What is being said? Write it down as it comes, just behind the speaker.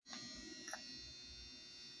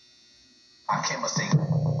I can't mistake.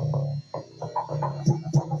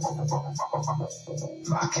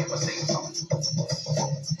 I can't mistake.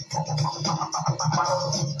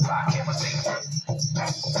 I can't mistake.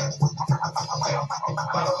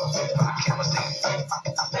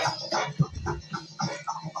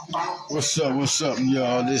 What's up,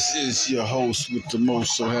 y'all? This is your host with the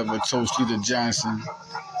most, so have a toast, Leader Johnson.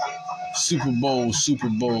 Super Bowl.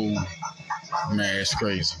 Man, it's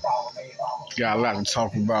crazy. Got a lot to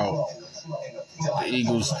talk about. The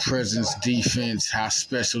Eagles' presence, defense, how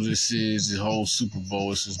special this is, the whole Super Bowl.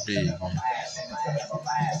 This is big, man.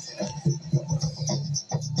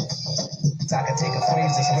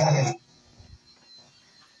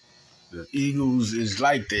 The Eagles is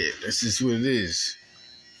like that. That's just what it is.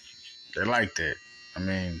 They're like that. I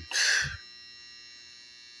mean,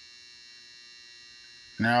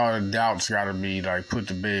 now all the doubts got to be like put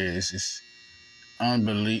to bed. It's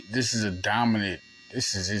unbelievable. This is a dominant.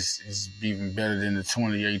 This is even better than the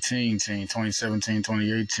 2018 team, 2017,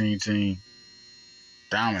 2018 team.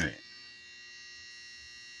 Dominant.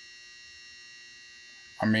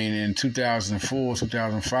 I mean, in 2004,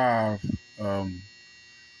 2005, when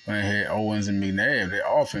they had Owens and McNabb, their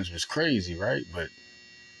offense was crazy, right?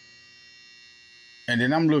 And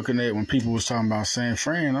then I'm looking at when people was talking about San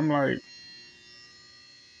Fran, I'm like,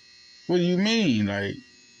 what do you mean? Like,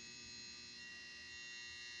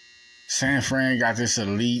 San Fran got this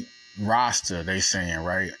elite roster, they saying,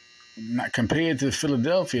 right? Not compared to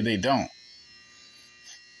Philadelphia, they don't.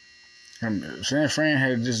 San Fran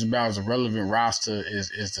had just about as relevant roster as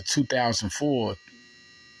the 2004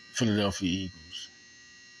 Philadelphia Eagles.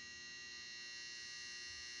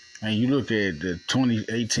 And you look at the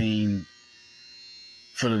 2018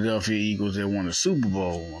 Philadelphia Eagles that won the Super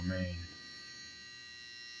Bowl, I mean,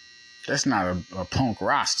 that's not a punk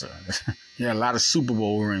roster. Yeah, a lot of Super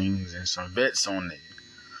Bowl rings and some vets on there.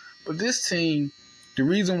 But this team, the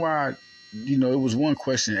reason why, it was one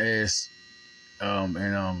question asked,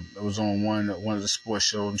 it was on one of the sports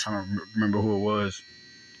shows. I'm trying to remember who it was.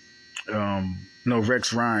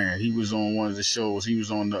 Rex Ryan. He was on one of the shows. He was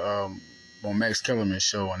on the on Max Kellerman's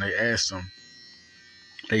show, and they asked him.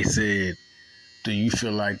 They said, "Do you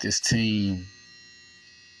feel like this team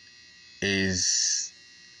is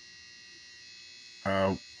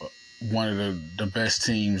one of the best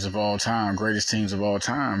teams of all time, greatest teams of all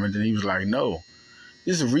time?" And then he was like, "No."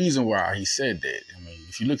 There's a reason why he said that. I mean,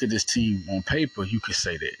 if you look at this team on paper, you could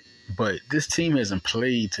say that. But this team hasn't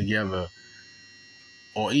played together,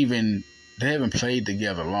 or even they haven't played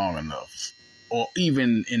together long enough, or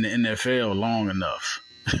even in the NFL long enough.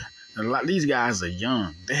 A lot of these guys are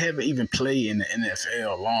young. They haven't even played in the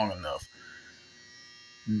NFL long enough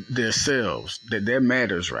themselves. That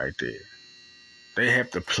matters right there. They have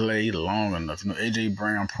to play long enough. A.J.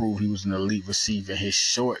 Brown proved he was an elite receiver in his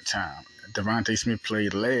short time. Devontae Smith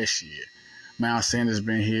played last year. Miles Sanders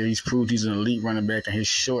been here. He's proved he's an elite running back in his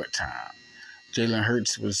short time. Jalen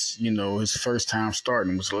Hurts was, his first time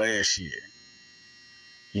starting was last year.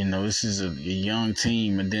 This is a young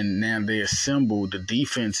team, and then now they assembled the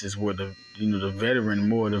defenses where the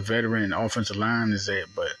veteran offensive line is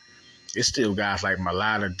at, but it's still guys like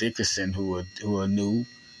Malata Dickerson who are new,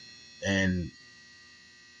 and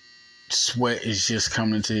Sweat is just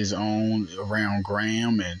coming to his own around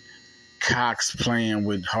Graham, and Cox playing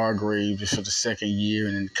with Hargrave for the second year,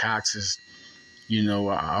 and then Cox is,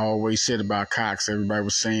 I always said about Cox, everybody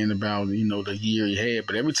was saying about, the year he had,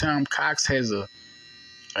 but every time Cox has a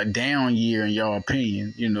down year in your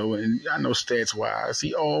opinion, and I know stats-wise,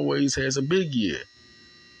 he always has a big year.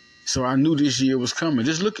 So I knew this year was coming.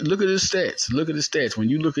 Just look at his stats. Look at his stats. When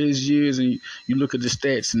you look at his years and you look at the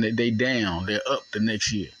stats and they down, they're up the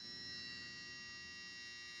next year.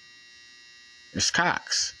 It's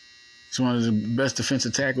Cox. It's one of the best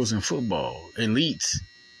defensive tackles in football. Elite.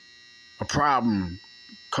 A problem.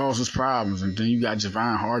 Causes problems. And then you got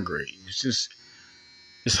Javon Hargrave.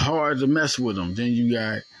 It's hard to mess with him. Then you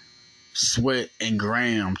got Sweat and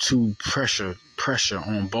Graham, two pressure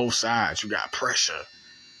on both sides. You got pressure.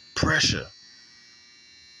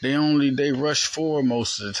 They rush forward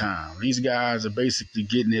most of the time. These guys are basically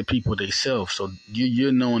getting their people themselves, so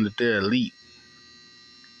you're knowing that they're elite.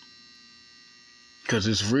 Because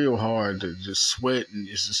it's real hard to just Sweat, and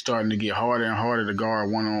it's starting to get harder and harder to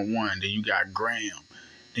guard one-on-one. Then you got Graham.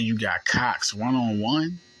 Then you got Cox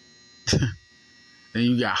one-on-one. Then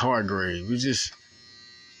you got Hargrave.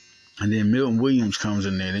 And then Milton Williams comes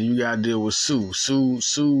in there. Then you got to deal with Sue. Sue,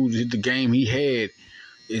 the game he had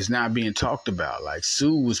is not being talked about. Like,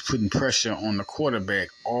 Sue was putting pressure on the quarterback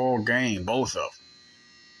all game, both of them.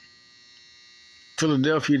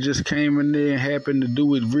 Philadelphia just came in there and happened to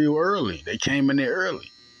do it real early. They came in there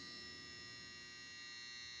early.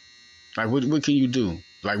 Like, what can you do?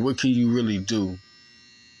 Like, what can you really do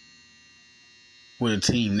with a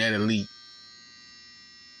team that elite?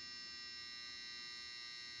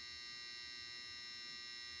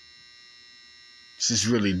 It's just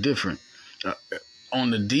really different.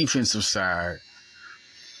 On the defensive side,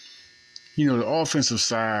 the offensive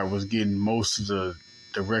side was getting most of the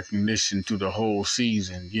recognition through the whole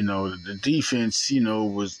season. The defense,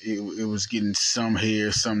 it was getting some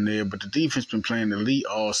here, some there, but the defense been playing elite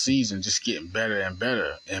all season, just getting better and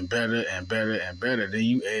better and better and better and better. Then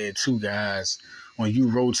you add two guys. When you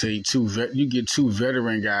rotate you get two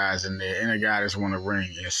veteran guys in there and a guy that's won a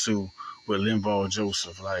ring and Sue with Linval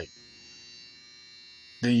Joseph. Like,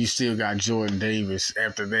 then you still got Jordan Davis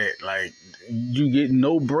after that. Like, you get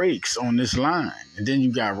no breaks on this line. And then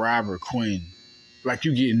you got Robert Quinn. Like,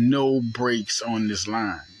 you get no breaks on this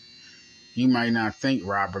line. You might not think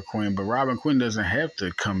Robert Quinn, but Robert Quinn doesn't have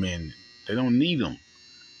to come in. They don't need him.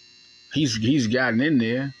 He's gotten in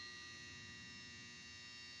there,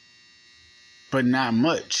 but not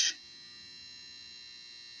much.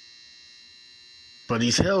 But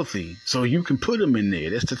he's healthy, so you can put him in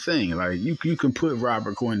there. That's the thing. Like, you can put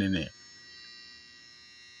Robert Quinn in there.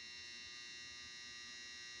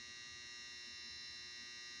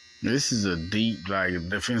 This is a deep, like,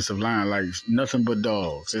 defensive line, like, nothing but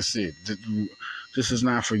dogs. That's it. This is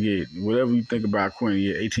not forget. Whatever you think about Quinn, he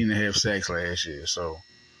had 18 and a half sacks last year. So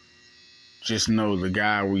just know the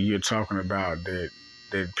guy you're talking about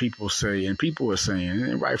that people say, and people are saying,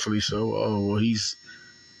 and rightfully so, oh, well, he's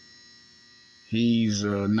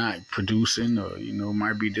not producing, or,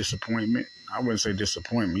 might be disappointment. I wouldn't say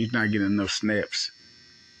disappointment. He's not getting enough snaps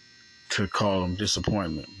to call him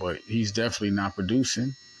disappointment, but he's definitely not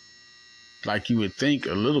producing like you would think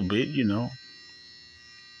a little bit,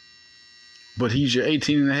 But he's your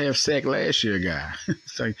 18 and a half sack last year guy.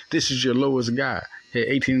 It's like, this is your lowest guy. He had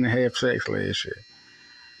 18 and a half sacks last year.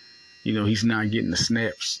 He's not getting the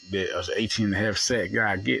snaps that an 18 and a half sack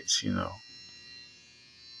guy gets,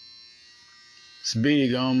 It's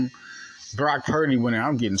big. Brock Purdy went out.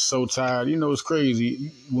 I'm getting so tired. It's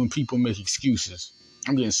crazy when people make excuses.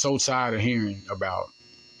 I'm getting so tired of hearing about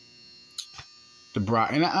the Brock.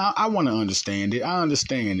 And I want to understand it. I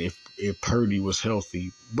understand if Purdy was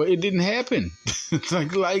healthy, but it didn't happen.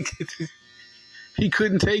 like he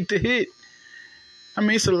couldn't take the hit. I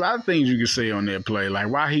mean, it's a lot of things you could say on that play. Like,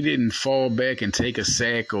 why he didn't fall back and take a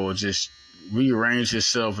sack or just rearrange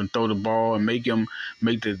himself and throw the ball and make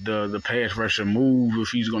the pass rusher move if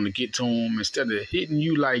he's going to get to him instead of hitting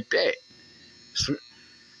you like that.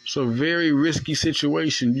 So very risky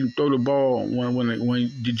situation. You throw the ball when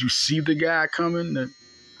did you see the guy coming?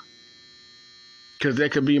 Because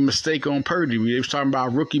that could be a mistake on Purdy. We was talking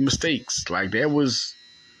about rookie mistakes. Like, that was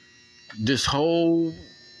this whole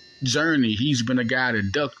journey. He's been a guy to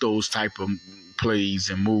duck those type of plays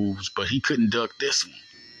and moves, but he couldn't duck this one.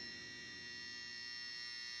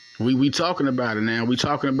 We talking about it now. We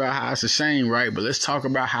talking about how it's a shame, right? But let's talk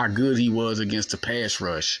about how good he was against the pass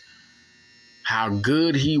rush. How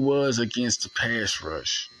good he was against the pass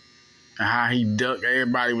rush. And how he ducked.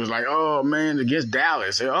 Everybody was like, oh, man, against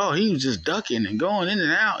Dallas. Oh, he was just ducking and going in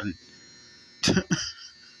and out. And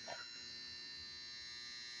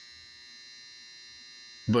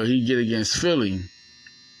but he get against Philly.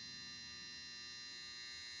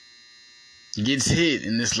 He gets hit,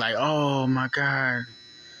 and it's like, oh, my God.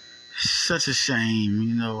 Such a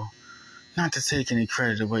shame, Not to take any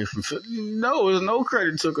credit away from Philly. No, there's no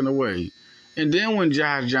credit taken away. And then when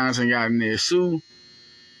Josh Johnson got in there, Sue,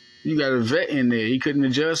 you got a vet in there. He couldn't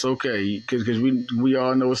adjust, okay, because we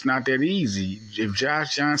all know it's not that easy. If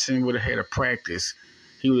Josh Johnson would have had a practice,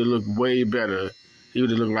 he would have looked way better. He would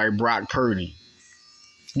have looked like Brock Purdy.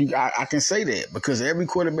 I can say that because every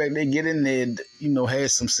quarterback they get in there,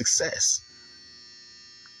 has some success.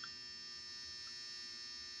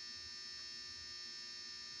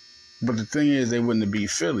 But the thing is, they wouldn't have beat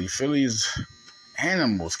Philly. Philly is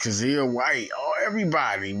animals. Kazir White. Oh,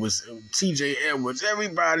 everybody was T.J. Edwards.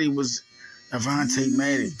 Everybody was Avonte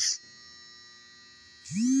Maddox.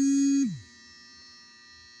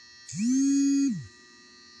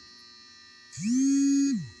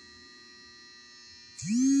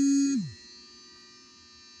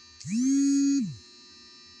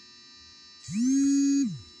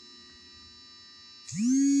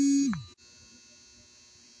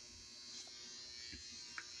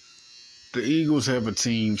 The Eagles have a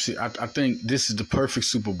team. See, I think this is the perfect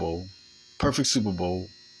Super Bowl. Perfect Super Bowl.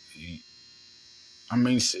 I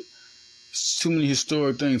mean, it's too many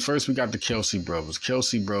historic things. First, we got the Kelce brothers.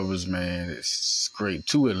 Kelce brothers, man, it's great.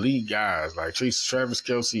 Two elite guys. Like, Travis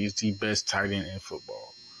Kelce is the best tight end in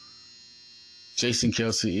football. Jason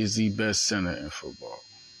Kelce is the best center in football.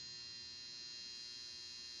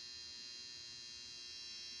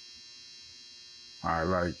 All right,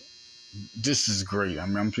 like this is great. I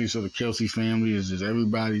mean, I'm pretty sure the Kelce family is just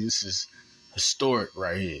everybody. This is historic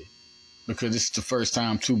right here because this is the first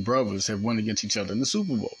time two brothers have won against each other in the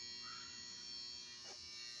Super Bowl.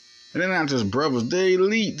 And they're not just brothers; they're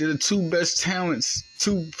elite. They're the two best talents.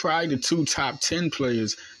 Probably the two top 10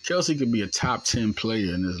 players. Kelce could be a top 10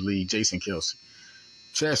 player in this league. Jason Kelce,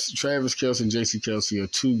 Travis Kelce, and Jason Kelce are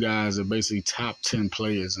two guys that are basically top 10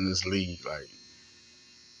 players in this league. Like,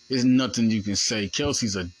 there's nothing you can say.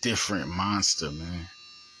 Kelce's a different monster, man.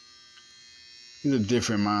 He's a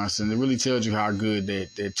different monster, and it really tells you how good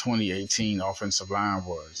that 2018 offensive line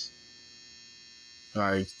was.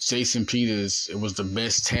 Like, Jason Peters, it was the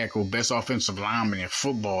best tackle, best offensive lineman in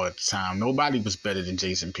football at the time. Nobody was better than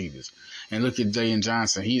Jason Peters. And look at Jayan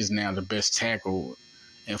Johnson. He is now the best tackle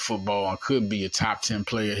in football and could be a top 10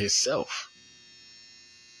 player himself.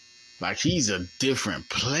 Like, he's a different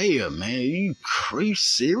player, man. You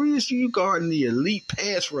serious? You guarding the elite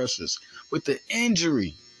pass rushers with the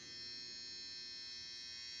injury.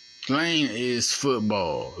 Lane is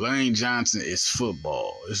football. Lane Johnson is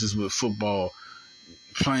football. This is what football,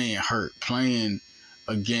 playing hurt, playing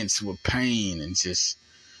against with pain, and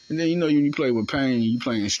then when you play with pain, you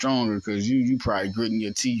playing stronger because you probably gritting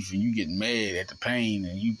your teeth and you getting mad at the pain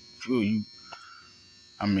and you.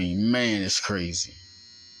 I mean, man, it's crazy.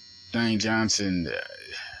 Lane Johnson,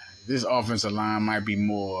 this offensive line might be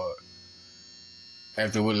more.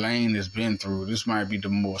 After what Lane has been through, this might be the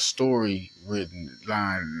more story-written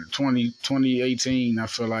line. 2018, I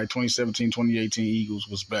feel like 2017, 2018 Eagles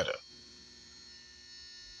was better.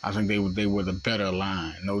 I think they were the better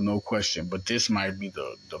line, no question. But this might be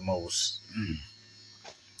the most,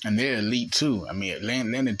 and they're elite too. I mean,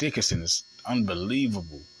 Landon Dickerson is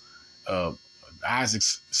unbelievable. Isaac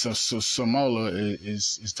Samola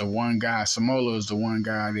is the one guy. Samola is the one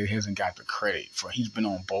guy that hasn't got the credit for. He's been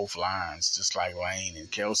on both lines, just like Lane and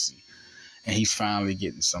Kelce, and he's finally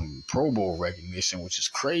getting some Pro Bowl recognition, which is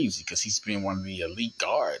crazy because he's been one of the elite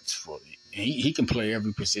guards for. He can play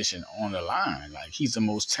every position on the line. Like, he's the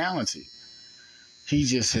most talented. He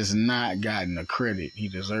just has not gotten the credit he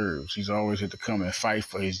deserves. He's always had to come and fight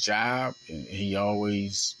for his job, and he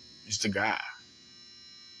always is the guy.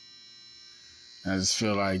 I just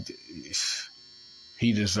feel like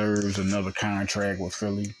he deserves another contract with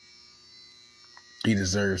Philly. He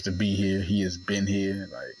deserves to be here. He has been here.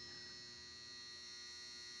 Like,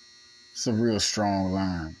 it's a real strong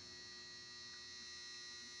line.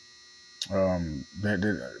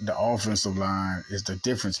 The offensive line is the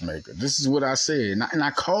difference maker. This is what I said, and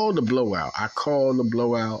I called the blowout. I called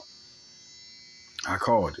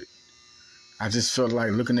it. I just felt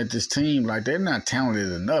like looking at this team, like, they're not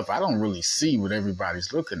talented enough. I don't really see what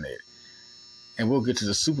everybody's looking at. And we'll get to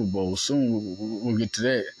the Super Bowl soon. We'll get to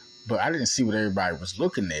that. But I didn't see what everybody was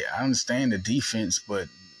looking at. I understand the defense, but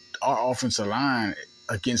our offensive line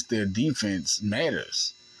against their defense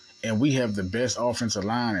matters. And we have the best offensive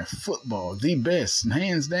line in football. The best,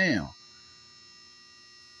 hands down.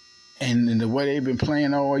 And in the way they've been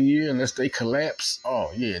playing all year, unless they collapse, I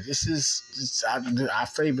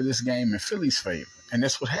favor this game in Philly's favor. And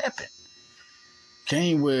that's what happened.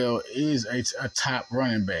 Gainwell is a top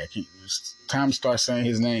running back. Time to start saying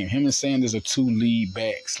his name. Him and Sanders are two lead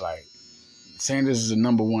backs. Like, Sanders is the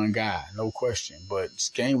number one guy, no question. But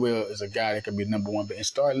Gainwell is a guy that could be number one. And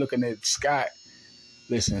start looking at Scott.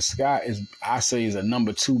 Listen, Scott is a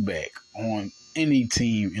number two back on any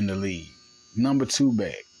team in the league. Number two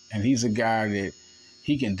back. And he's a guy that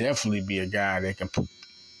he can definitely be a guy that can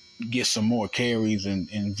get some more carries and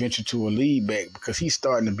venture to a lead back because he's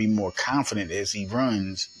starting to be more confident as he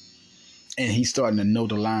runs. And he's starting to know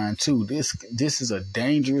the line too. This is a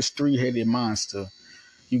dangerous three-headed monster.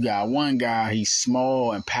 You got one guy, he's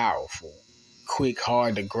small and powerful. Quick,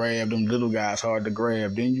 hard to grab. Them little guys hard to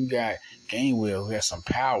grab. Then you got Gainwell, who has some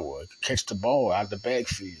power, catch the ball out the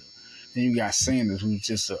backfield. Then you got Sanders, who's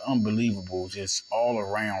just an unbelievable, just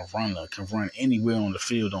all-around runner, can run anywhere on the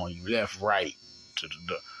field on you, left, right,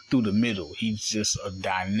 through the middle. He's just a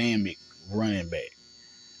dynamic running back.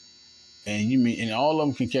 And all of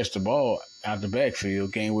them can catch the ball out the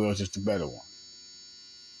backfield. Gainwell's just the better one.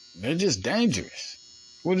 They're just dangerous.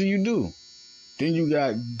 What do? Then you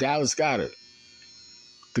got Dallas Goedert.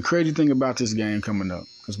 The crazy thing about this game coming up,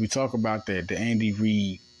 because we talk about that, the Andy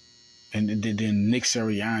Reid and then Nick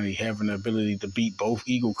Sirianni having the ability to beat both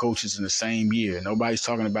Eagle coaches in the same year. Nobody's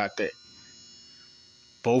talking about that.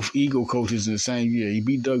 Both Eagle coaches in the same year. He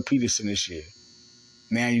beat Doug Peterson this year.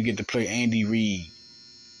 Now you get to play Andy Reid.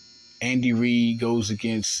 Andy Reid goes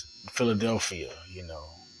against Philadelphia,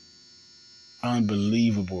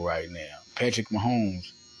 Unbelievable right now. Patrick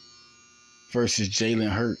Mahomes versus Jalen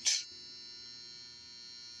Hurts.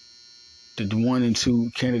 The one and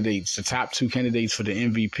two candidates, the top two candidates for the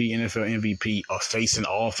MVP, NFL MVP, are facing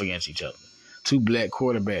off against each other. Two black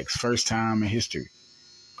quarterbacks, first time in history,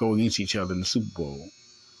 go against each other in the Super Bowl.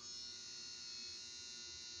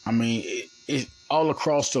 I mean, it all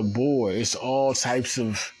across the board. It's all types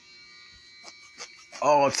of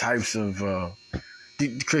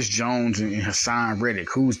Chris Jones and Hassan Reddick.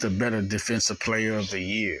 Who's the better defensive player of the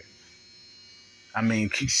year? I mean,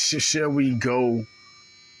 shall we go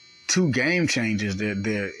two game changers?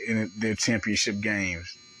 They're in their championship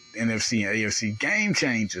games, NFC and AFC. Game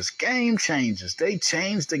changers. They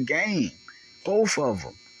changed the game, both of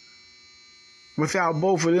them. Without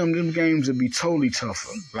both of them games would be totally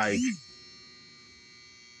tougher. Like,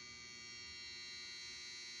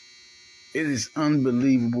 it is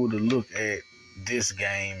unbelievable to look at this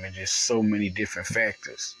game and just so many different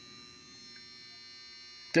factors.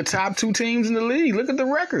 The top two teams in the league, look at the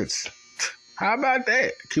records. How about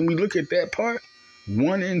that? Can we look at that part?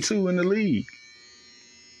 1 and 2 in the league.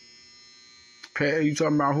 Pat, you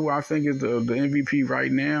talking about who I think is the MVP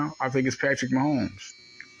right now? I think it's Patrick Mahomes.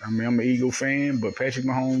 I mean, I'm an Eagle fan, but Patrick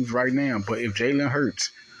Mahomes right now. But if Jalen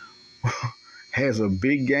Hurts has a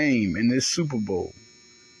big game in this Super Bowl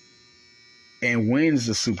and wins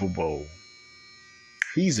the Super Bowl,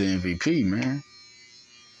 he's the MVP, man.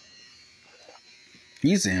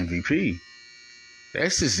 He's the MVP.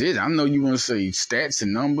 That's just it. I know you want to say stats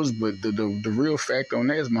and numbers, but the real fact on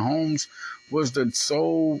that is Mahomes was the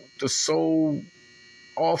sole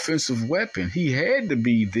offensive weapon. He had to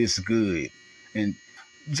be this good. And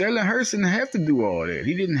Jalen Hurts didn't have to do all that.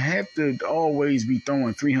 He didn't have to always be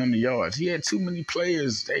throwing 300 yards. He had too many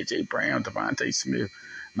players, A.J. Brown, Devontae Smith,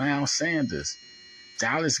 Miles Sanders,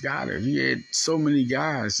 Dallas Goedert. He had so many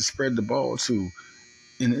guys to spread the ball to.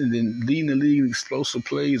 And then leading the league in explosive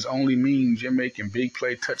plays only means you're making big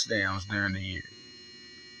play touchdowns during the year.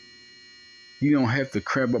 You don't have to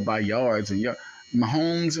crab up by yards and yards.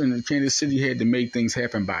 Mahomes and Kansas City had to make things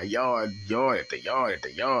happen by yard after yard,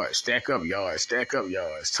 stack up yards,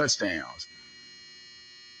 touchdowns.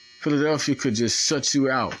 Philadelphia could just shut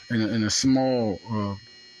you out in a small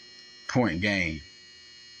point game.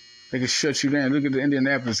 They could shut you down. Look at the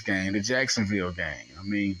Indianapolis game, the Jacksonville game. I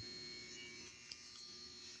mean,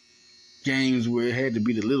 games where it had to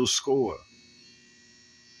be the little score.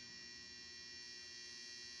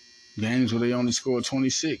 Games where they only scored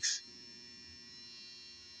 26.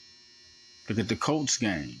 Look at the Colts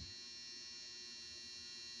game.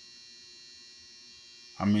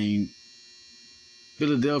 I mean,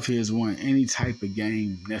 Philadelphia has won any type of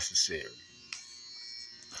game necessary.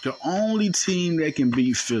 The only team that can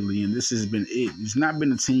beat Philly, and this has been it, it's not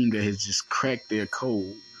been a team that has just cracked their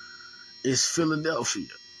code, is Philadelphia.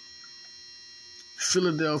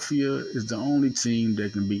 Philadelphia is the only team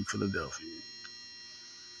that can beat Philadelphia.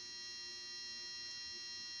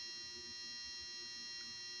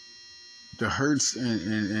 The Hurts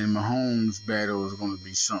and Mahomes battle is going to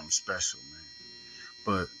be something special, man.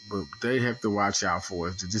 But they have to watch out for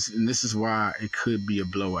it. And this is why it could be a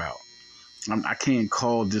blowout. I can't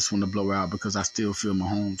call this one a blowout because I still feel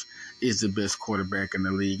Mahomes is the best quarterback in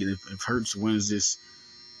the league. And if Hurts wins this,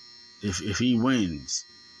 if he wins,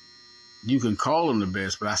 you can call him the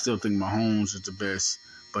best, but I still think Mahomes is the best,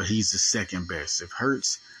 but he's the second best. If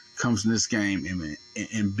Hurts comes in this game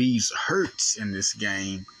and beats Hurts in this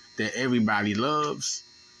game that everybody loves,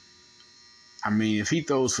 I mean, if he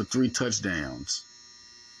throws for 3 touchdowns,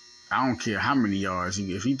 I don't care how many yards he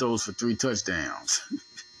gets. If he throws for 3 touchdowns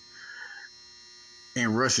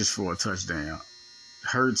and rushes for a touchdown,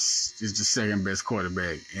 Hurts is the second best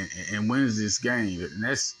quarterback and wins this game. And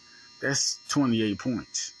that's 28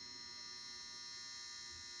 points.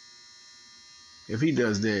 If he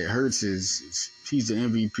does that, Hurts he's the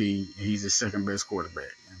MVP and he's the second best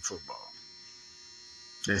quarterback in football.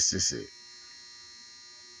 That's just it.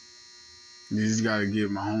 You just got to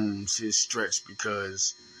give Mahomes his stretch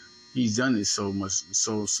because he's done it so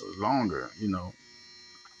longer,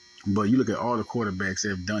 But you look at all the quarterbacks that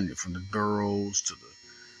have done it, from the Burrows to the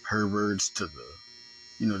Herberts to the,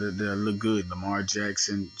 they look good. Lamar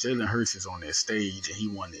Jackson, Jalen Hurts is on their stage and he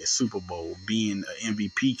won their Super Bowl, being an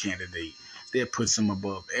MVP candidate. That puts him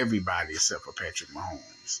above everybody except for Patrick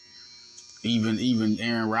Mahomes. Even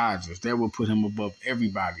Aaron Rodgers, that will put him above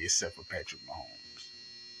everybody except for Patrick Mahomes.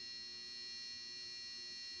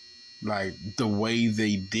 Like, the way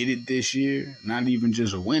they did it this year, not even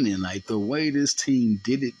just winning, like the way this team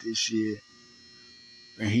did it this year,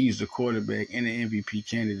 and he's the quarterback and the MVP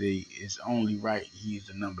candidate, it's only right he's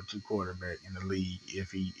the number 2 quarterback in the league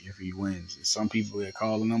if he wins. Some people that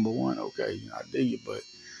call him number 1, okay, I dig it, but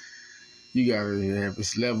you gotta have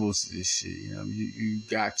its levels to this shit. You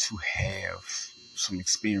got to have some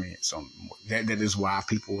experience on that. That is why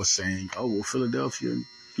people were saying, "Oh, well, Philadelphia."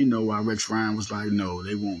 Why Rex Ryan was like, "No,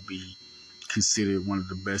 they won't be considered one of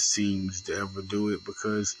the best teams to ever do it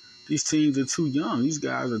because these teams are too young. These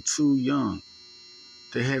guys are too young.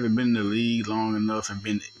 They haven't been in the league long enough and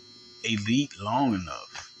been elite long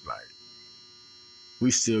enough. Like,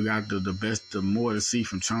 we still got the best, the more to see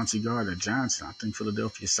from Chauncey Gardner-Johnson. I think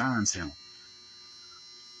Philadelphia signs him.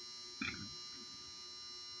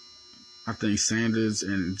 I think Sanders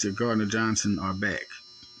and Gardner-Johnson are back.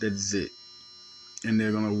 That is it. And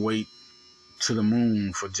they're going to wait to the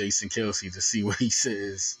moon for Jason Kelce to see what he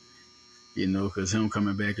says, because him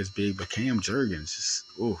coming back is big. But Cam Jurgens,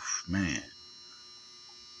 oof, man.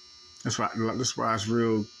 That's why it's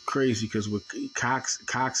real crazy, because with Cox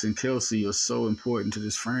and Kelce are so important to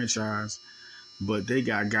this franchise, but they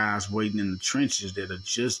got guys waiting in the trenches that are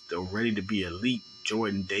just ready to be elite.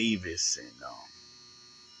 Jordan Davis and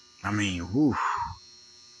whew.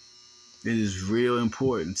 It is real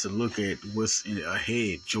important to look at what's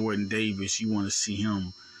ahead. Jordan Davis, you want to see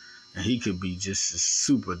him, and he could be just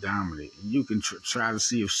super dominant. And you can try to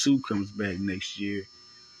see if Sue comes back next year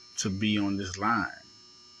to be on this line,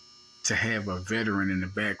 to have a veteran in the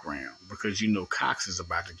background, because Cox is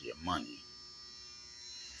about to get money.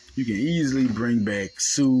 You can easily bring back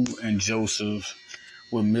Sue and Joseph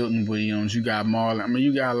with Milton Williams. You got Marlon.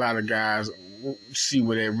 You got a lot of guys. We'll see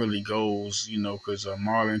where that really goes, because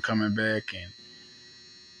Marlon coming back,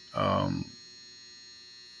 and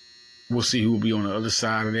we'll see who will be on the other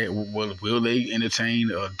side of that. Will they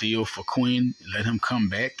entertain a deal for Quinn? Let him come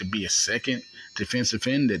back to be a second defensive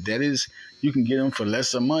end? That is, you can get him for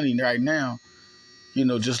lesser money right now.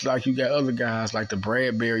 Just like you got other guys like the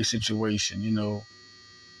Bradbury situation.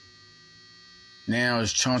 Now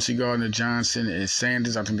it's Chauncey Gardner-Johnson and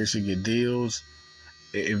Sanders. I think they should get deals.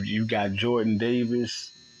 If you got Jordan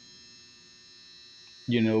Davis,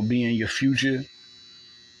 being your future,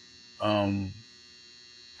 I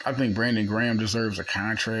think Brandon Graham deserves a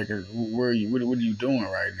contract. What are you doing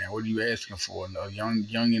right now? What are you asking for? A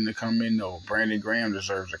youngin to come in? No, Brandon Graham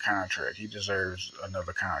deserves a contract. He deserves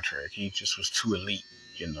another contract. He just was too elite,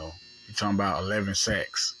 You're talking about 11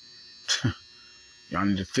 sacks. Y'all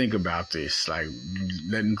need to think about this. Like,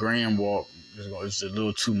 letting Graham walk is a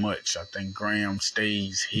little too much. I think Graham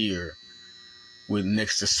stays here with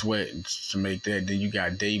next to Sweat to make that. Then you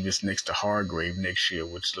got Davis next to Hargrave next year,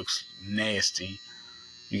 which looks nasty.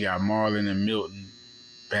 You got Marlon and Milton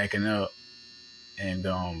backing up. And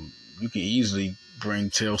you can easily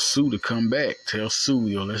tell Sue to come back. Tell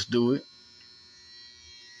Sue, let's do it.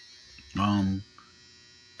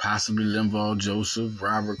 Possibly Linval Joseph,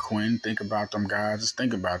 Robert Quinn. Think about them guys. Just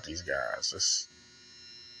think about these guys.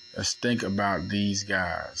 Let's think about these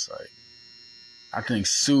guys. Like, I think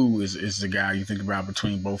Sue is the guy you think about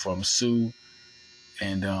between both of them. Sue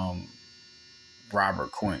and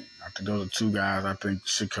Robert Quinn. I think those are two guys I think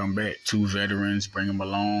should come back. Two veterans, bring them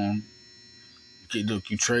along. Look,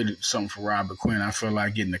 you traded something for Robert Quinn. I feel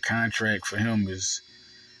like getting a contract for him is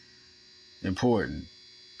important.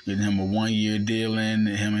 Getting him a 1-year deal in,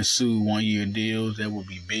 him and Sue 1-year deals, that would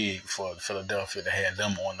be big for Philadelphia to have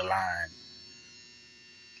them on the line.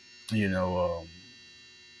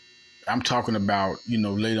 I'm talking about,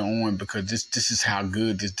 later on, because this is how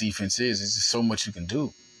good this defense is. There's just so much you can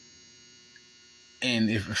do. And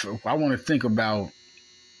if I want to think about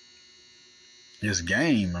this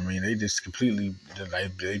game, they just completely,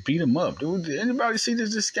 they beat them up. Did anybody see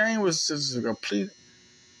this? This game was just a complete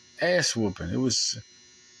ass whooping. It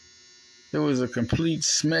was a complete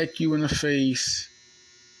smack you in the face.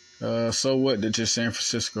 So what? That you're San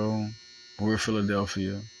Francisco. We're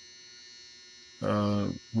Philadelphia.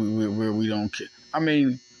 We don't care.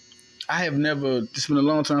 I have never. It's been a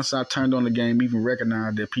long time since I turned on the game, even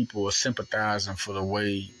recognized that people are sympathizing for the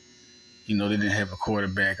way, they didn't have a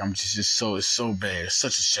quarterback. It's so bad. It's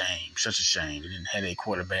such a shame. They didn't have a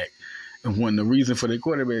quarterback. And when the reason for their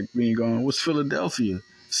quarterback being gone was Philadelphia.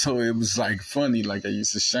 So it was like funny, like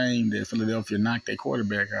it's a shame that Philadelphia knocked their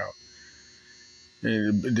quarterback out.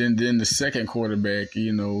 And then the second quarterback, he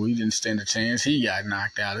didn't stand a chance. He got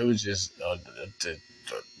knocked out. It was just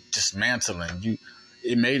dismantling.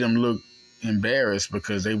 It made them look embarrassed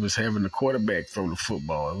because they was having the quarterback throw the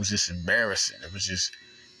football. It was just embarrassing. It was just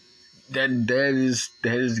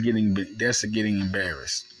that's getting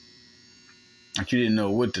embarrassed. Like, you didn't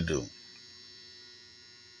know what to do.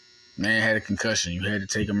 Man had a concussion. You had to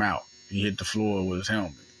take him out. he hit the floor with his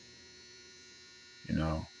helmet. You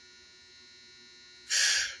know,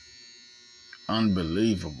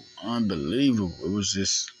 unbelievable. It was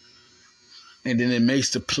just, and then it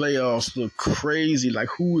makes the playoffs look crazy. Like,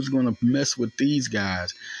 who is going to mess with these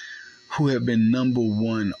guys who have been number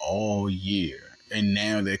one all year? And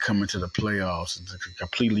now they're coming to the playoffs and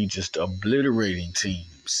completely just obliterating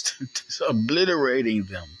teams. Just obliterating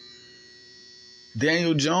them.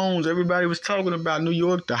 Daniel Jones, everybody was talking about New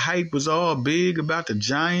York. The hype was all big about the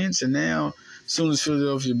Giants. And now, as soon as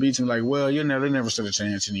Philadelphia beats them, like, well, they never stood a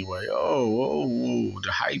chance anyway. Oh,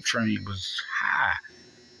 the hype train was high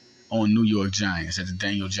on New York Giants at the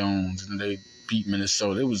Daniel Jones. And they beat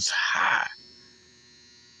Minnesota. It was high.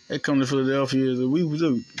 They come to Philadelphia.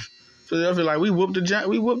 Philadelphia, like, we whooped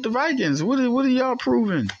the Vikings. What are y'all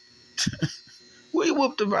proving? We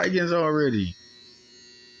whooped the Vikings already.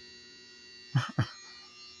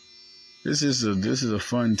 This is a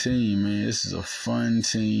fun team, man. This is a fun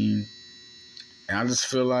team. And I just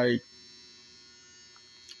feel like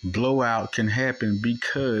blowout can happen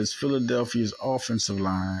because Philadelphia's offensive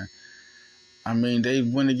line, I mean, they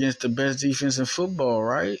went against the best defense in football,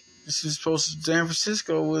 right? This is supposed to, San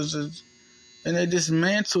Francisco and they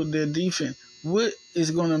dismantled their defense. What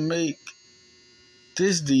is going to make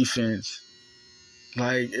this defense,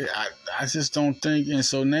 like, I just don't think, and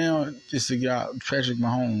so now it's a guy, Patrick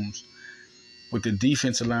Mahomes, with the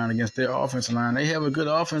defensive line against their offensive line. They have a good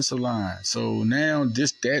offensive line. So now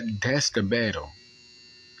that's the battle.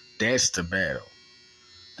 That's the battle.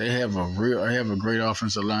 They have a great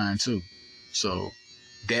offensive line too. So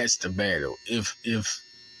that's the battle. If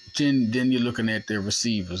then you're looking at their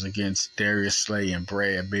receivers against Darius Slay and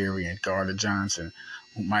Brad Berry and Gardner Johnson,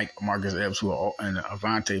 Marcus Epps, and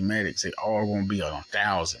Avonte Maddox. They all gonna be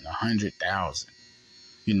 1,000, 100,000.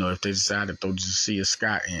 You know, if they decide to throw Josiah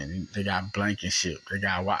Scott in, they got Blankenship, they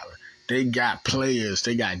got Watler. They got players,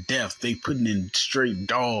 they got depth. They putting in straight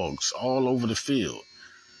dogs all over the field.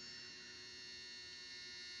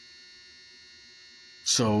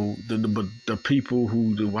 So the people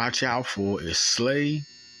who to watch out for is Slay,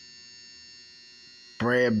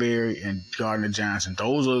 Bradbury, and Gardner Johnson.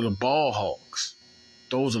 Those are the ball hawks.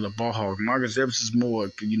 Marcus Epps is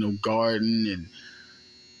more, guarding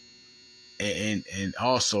and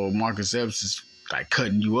also Marcus Epps is like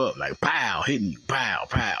cutting you up, like pow, hitting you, pow,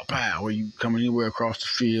 pow, pow. Where you come anywhere across the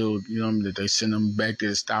field, that they send him back there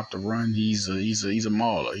to stop the run. He's a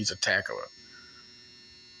mauler. He's a tackler.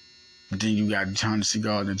 But then you got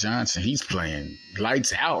Gardner Johnson. He's playing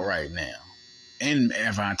lights out right now. And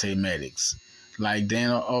Avonte Maddox. Like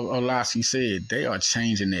Dan Orlovsky said, they are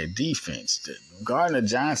changing their defense. Gardner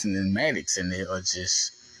Johnson and Maddox in there are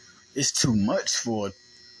just, it's too much for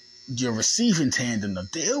your receiving tandem to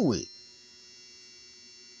deal with.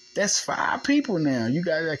 That's 5 people now you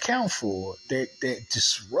got to account for that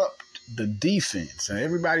disrupt the defense. And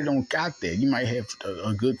everybody don't got that. You might have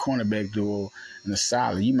a good cornerback duo and a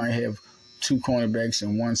solid. You might have 2 cornerbacks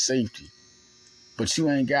and 1 safety. But you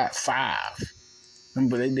ain't got 5.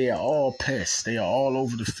 Remember, they are all pests. They are all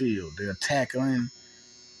over the field. They're tackling,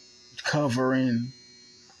 covering.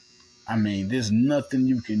 I mean, there's nothing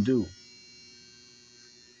you can do.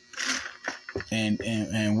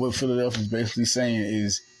 And what Philadelphia's basically saying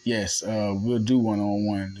is, yes, we'll do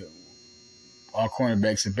one-on-one. Our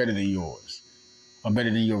cornerbacks are better than yours, or better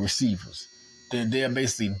than your receivers. They're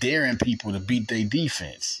basically daring people to beat their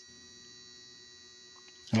defense.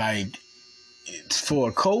 Like, for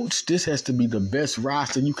a coach, this has to be the best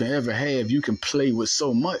roster you can ever have. You can play with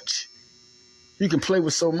so much.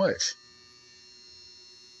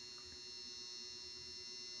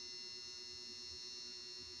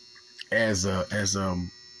 As a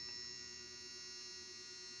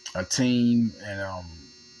team, and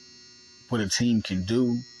what a team can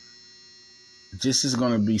do. This is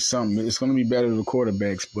going to be something. It's going to be better than the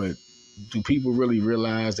quarterbacks, but do people really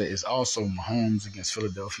realize that it's also Mahomes against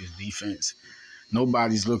Philadelphia's defense?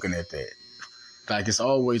 Nobody's looking at that. Like, it's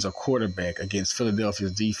always a quarterback against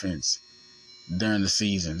Philadelphia's defense during the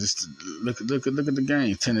season. Just look at the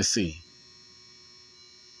game. Tennessee.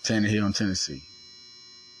 Tannehill in Tennessee.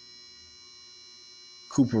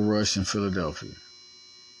 Cooper Rush in Philadelphia.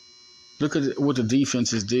 Look at what the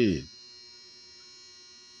defenses did.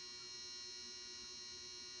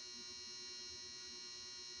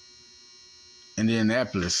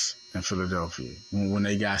 Indianapolis and Philadelphia, when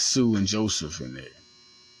they got Sue and Joseph in there.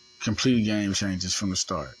 Complete game changes from the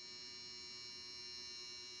start.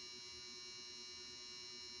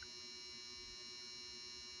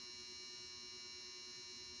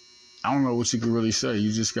 I don't know what you could really say.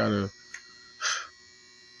 You just got to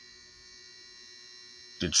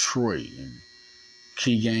Detroit and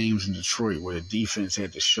key games in Detroit where the defense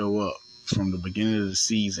had to show up from the beginning of the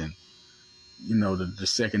season. You know, the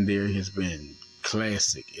secondary has been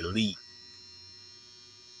classic, elite.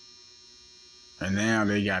 And now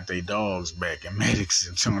they got their dogs back, and Maddox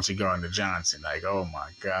and Chauncey Gardner-Johnson. Like, oh my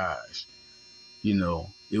gosh. You know,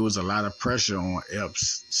 it was a lot of pressure on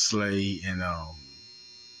Epps, Slay, and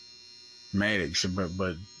Maddox.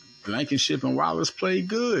 But Blankenship and Wallace played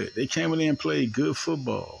good. They came in there and played good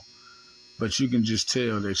football. But you can just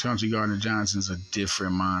tell that Chauncey Gardner-Johnson's a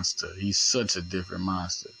different monster. He's such a different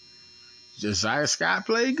monster. Josiah Scott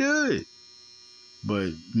played good.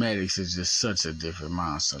 But Maddox is just such a different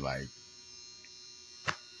monster. Like,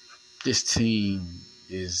 this team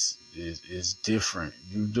is different.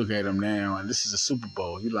 You look at them now, and this is a Super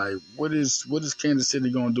Bowl. You're like, what is Kansas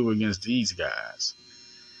City going to do against these guys?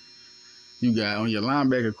 You got, on your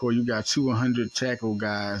linebacker core, you got 200 tackle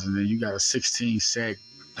guys, and then you got a 16 sack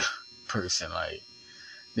person. Like,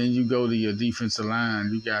 then you go to your defensive line,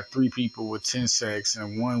 you got 3 people with 10 sacks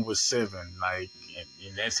and 1 with 7. Like,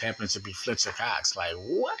 and that happens to be Fletcher Cox. Like,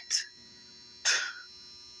 what?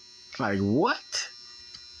 Like, what?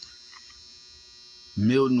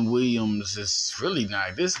 Milton Williams is really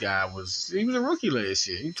not. This guy he was a rookie last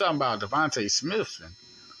year. You talking about Devontae Smith and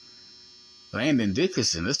Landon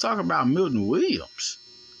Dickerson. Let's talk about Milton Williams.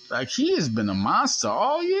 Like, he has been a monster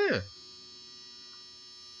all year.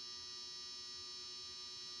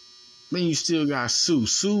 Then you still got Sue.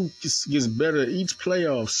 Sue gets better each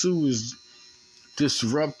playoff. Sue is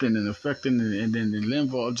disrupting and affecting, and then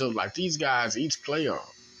Linval, Joe. Like, these guys each playoff.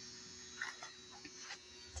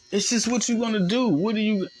 It's just what you're going to do. What do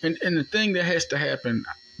you... And the thing that has to happen,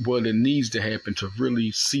 well, that needs to happen to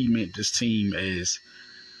really cement this team as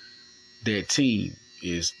that team,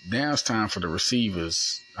 is now it's time for the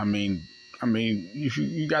receivers. I mean,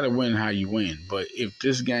 you got to win how you win. But if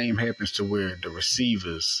this game happens to where the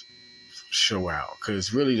receivers show out,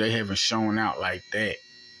 because really they haven't shown out like that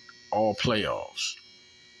all playoffs.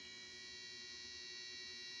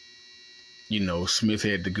 You know, Smith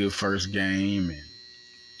had the good first game, and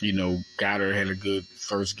you know, Goddard had a good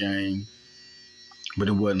first game, but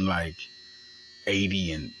it wasn't like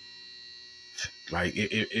 80 and like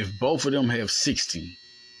if both of them have 60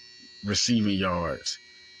 receiving yards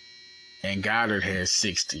and Goddard has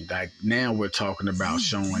 60, like now we're talking about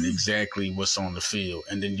showing exactly what's on the field,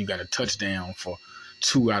 and then you got a touchdown for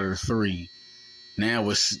 2 out of the 3. Now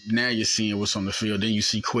you're seeing what's on the field. Then you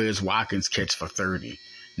see Quez Watkins catch for 30.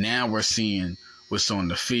 Now we're seeing what's on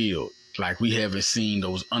the field. Like, we haven't seen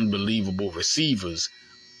those unbelievable receivers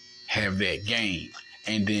have that game.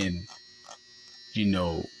 And then, you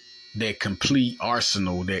know, that complete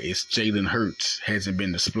arsenal that is Jalen Hurts hasn't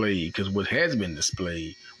been displayed. Because what has been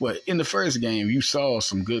displayed, well, in the first game, you saw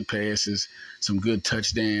some good passes, some good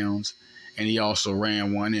touchdowns, and he also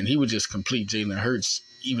ran one. And he would just complete Jalen Hurts,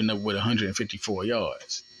 even up with 154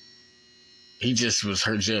 yards. He just was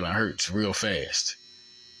hurt Jalen Hurts real fast.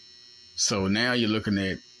 So now you're looking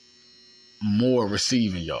at more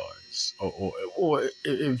receiving yards. Or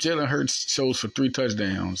if Jalen Hurts shows for 3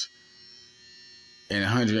 touchdowns and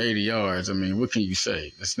 180 yards, I mean, what can you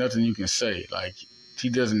say? There's nothing you can say. Like, he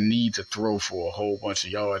doesn't need to throw for a whole bunch of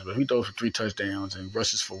yards, but if he throws for 3 touchdowns and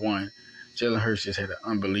rushes for 1, Jalen Hurts just had an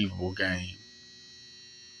unbelievable game.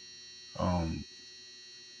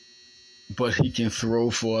 But he can throw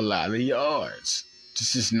for a lot of yards.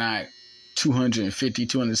 This is not 250,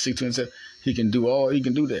 260, 270. He can do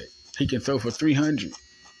that. He can throw for 300.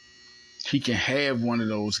 He can have one of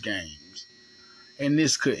those games. And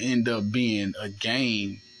this could end up being a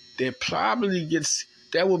game that probably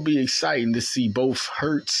that would be exciting to see both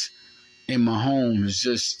Hurts and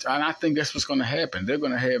Mahomes and I think that's what's going to happen. They're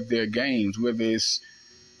going to have their games, whether it's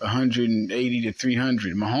 180 to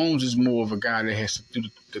 300. Mahomes is more of a guy that has to do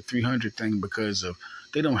the 300 thing because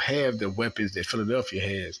they don't have the weapons that Philadelphia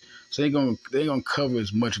has. So they're gonna cover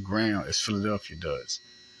as much ground as Philadelphia does.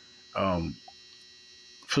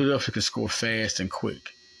 Philadelphia can score fast and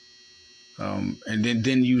quick. And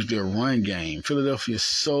then use their run game. Philadelphia is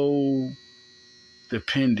so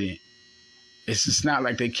dependent. It's not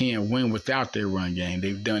like they can't win without their run game.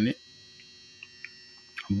 They've done it.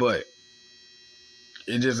 But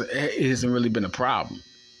it hasn't really been a problem.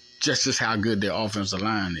 Just as how good their offensive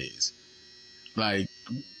line is. Like,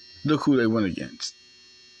 look who they went against.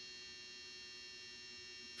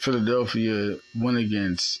 Philadelphia went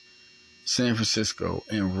against San Francisco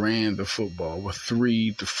and ran the football with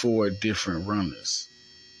 3 to 4 different runners.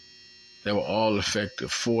 They were all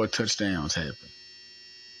effective. 4 touchdowns happened.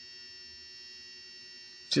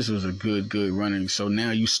 Just was a good running. So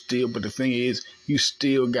now but the thing is, you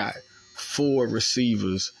still got 4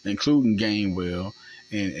 receivers, including Gainwell,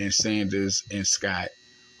 and Sanders and Scott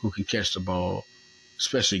who can catch the ball,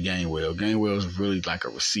 especially Gainwell. Gainwell is really like a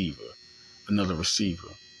receiver, another receiver.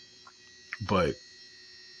 But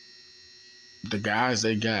the guys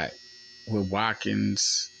they got with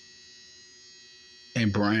Watkins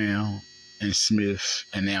and Brown and Smith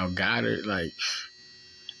and now Goddard, like,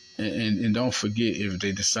 and don't forget if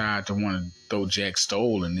they decide to want to throw Jack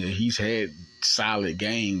Stoll in there, he's had solid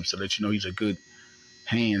games so that you know he's a good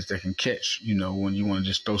hands that can catch, you know, when you want to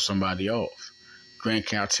just throw somebody off. Grant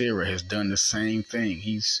Calcaterra has done the same thing.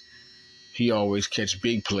 He always catch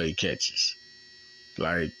big play catches.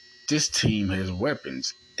 Like, this team has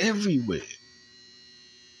weapons everywhere.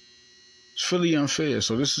 It's really unfair.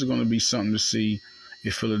 So this is going to be something to see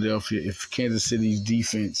if Kansas City's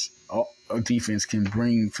defense can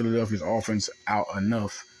bring Philadelphia's offense out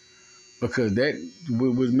enough. Because that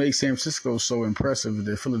would make San Francisco so impressive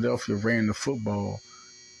that Philadelphia ran the football.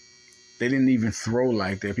 They didn't even throw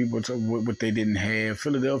like that. People talk what they didn't have.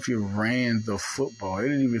 Philadelphia ran the football. They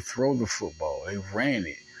didn't even throw the football. They ran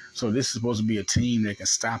it. So this is supposed to be a team that can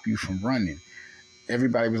stop you from running.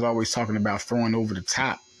 Everybody was always talking about throwing over the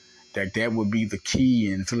top, that would be the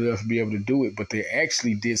key and Philadelphia be able to do it. But they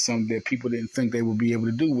actually did something that people didn't think they would be able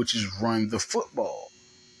to do, which is run the football.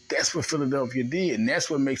 That's what Philadelphia did, and that's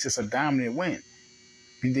what makes this a dominant win.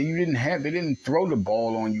 They didn't throw the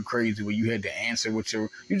ball on you crazy where you had to answer you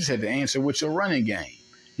just had to answer with your running game.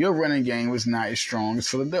 Your running game was not as strong as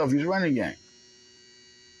Philadelphia's running game.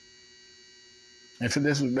 And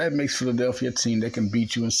that makes Philadelphia a team that can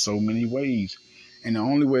beat you in so many ways. And the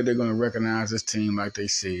only way they're going to recognize this team, like I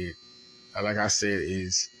said,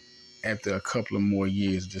 is after a couple of more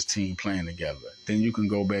years of this team playing together. Then you can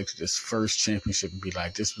go back to this first championship and be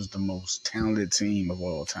like, this was the most talented team of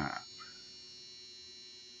all time.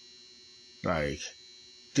 Like,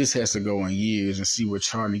 this has to go in years and see where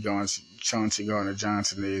Chauncey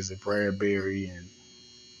Gardner-Johnson is, and Bradbury,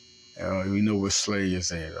 and we know where Slay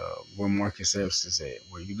is at, where Marcus Epps is at,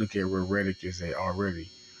 where you look at where Reddick is at already,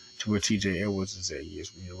 to where T.J. Edwards is at,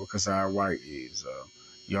 yes, we know where Kazai White is.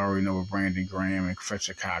 You already know where Brandon Graham and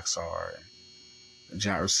Fletcher Cox are,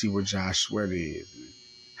 and see where Josh Sweat is, and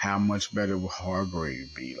how much better will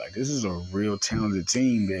Hargrave be. Like, this is a real talented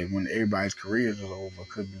team that when everybody's careers is over,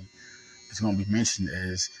 it's going to be mentioned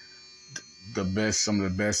as some of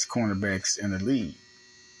the best cornerbacks in the league.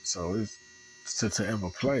 So it's to ever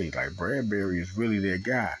play. Like, Bradbury is really their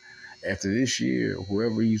guy. After this year,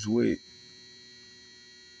 whoever he's with,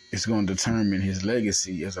 it's going to determine his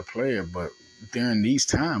legacy as a player. But during these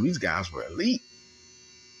times, these guys were elite.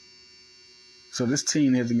 So this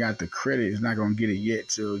team hasn't got the credit. It's not going to get it yet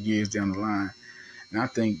till years down the line. And I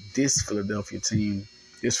think this Philadelphia team,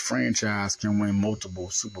 this franchise can win multiple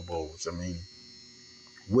Super Bowls. I mean,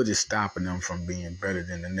 what is stopping them from being better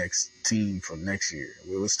than the next team from next year?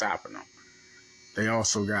 What was stopping them? They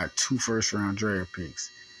also got 2 first-round draft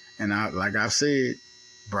picks. And like I said,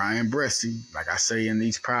 Brian Bresee, like I say in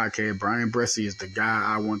these podcasts, Brian Bresee is the guy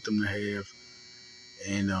I want them to have.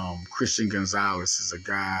 And Christian Gonzalez is a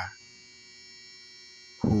guy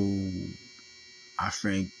who I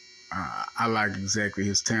think I like exactly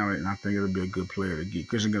his talent, and I think it'll be a good player to get.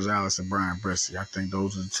 Christian Gonzalez and Brian Bresee. I think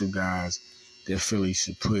those are the 2 guys that Philly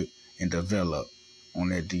should put and develop on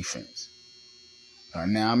that defense.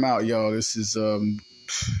 Now I'm out, y'all. This is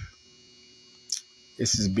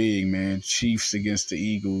big, man. Chiefs against the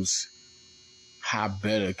Eagles. How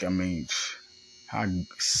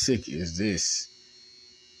sick is this?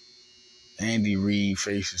 Andy Reid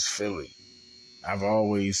faces Philly. I've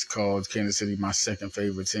always called Kansas City my second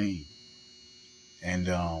favorite team. And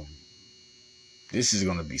this is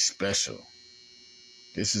going to be special.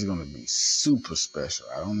 This is going to be super special.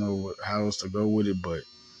 I don't know how else to go with it, but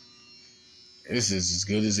this is as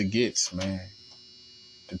good as it gets, man.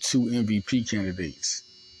 The 2 MVP candidates.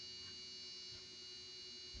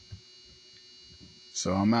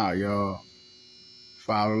 So I'm out, y'all.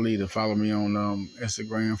 Follow the leader. Follow me on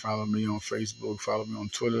Instagram. Follow me on Facebook. Follow me on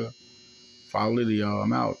Twitter. Follow Leader, y'all.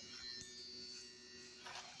 I'm out.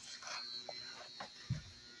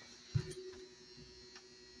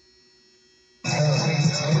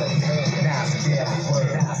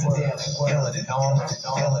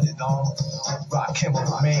 Rock him with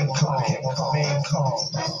the main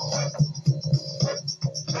call.